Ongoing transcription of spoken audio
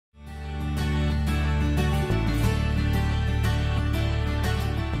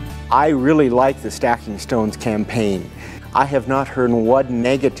I really like the Stacking Stones campaign. I have not heard one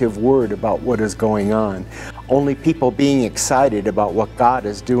negative word about what is going on. Only people being excited about what God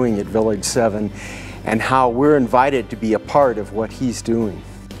is doing at Village 7 and how we're invited to be a part of what He's doing.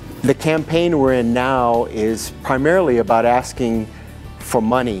 The campaign we're in now is primarily about asking for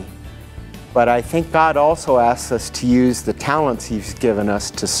money, but I think God also asks us to use the talents He's given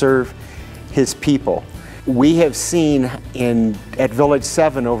us to serve His people. We have seen at Village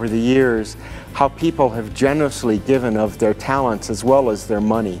 7 over the years how people have generously given of their talents as well as their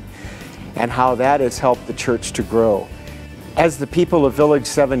money, and how that has helped the church to grow. As the people of Village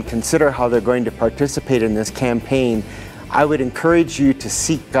 7 consider how they're going to participate in this campaign, I would encourage you to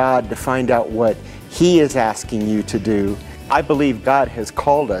seek God to find out what He is asking you to do. I believe God has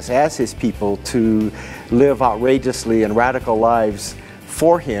called us as His people to live outrageously and radical lives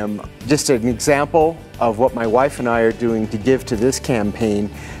for Him. Just an example of what my wife and I are doing to give to this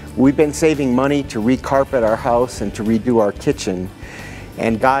campaign. We've been saving money to recarpet our house and to redo our kitchen,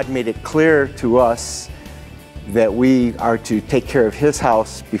 and God made it clear to us that we are to take care of His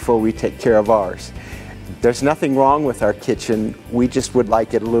house before we take care of ours. There's nothing wrong with our kitchen, we just would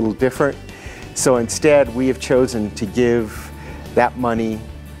like it a little different. So instead we have chosen to give that money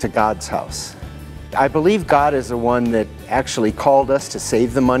to God's house. I believe God is the one that actually called us to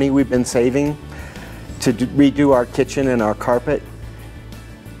save the money we've been saving, to redo our kitchen and our carpet,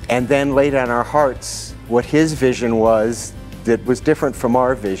 and then laid on our hearts what His vision was that was different from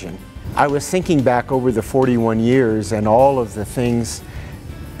our vision. I was thinking back over the 41 years and all of the things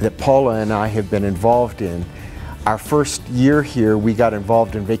that Paula and I have been involved in. Our first year here, we got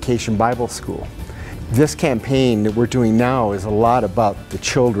involved in Vacation Bible School. This campaign that we're doing now is a lot about the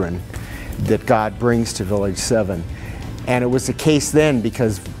children that God brings to Village 7. And it was the case then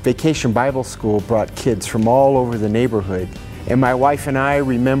because Vacation Bible School brought kids from all over the neighborhood. And my wife and I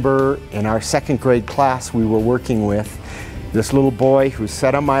remember in our second grade class we were working with this little boy who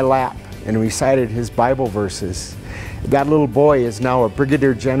sat on my lap and recited his Bible verses. That little boy is now a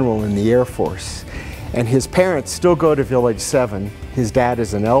brigadier general in the Air Force. And his parents still go to Village 7. His dad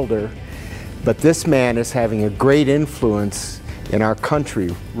is an elder. But this man is having a great influence in our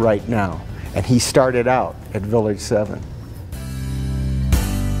country right now. And he started out at Village 7.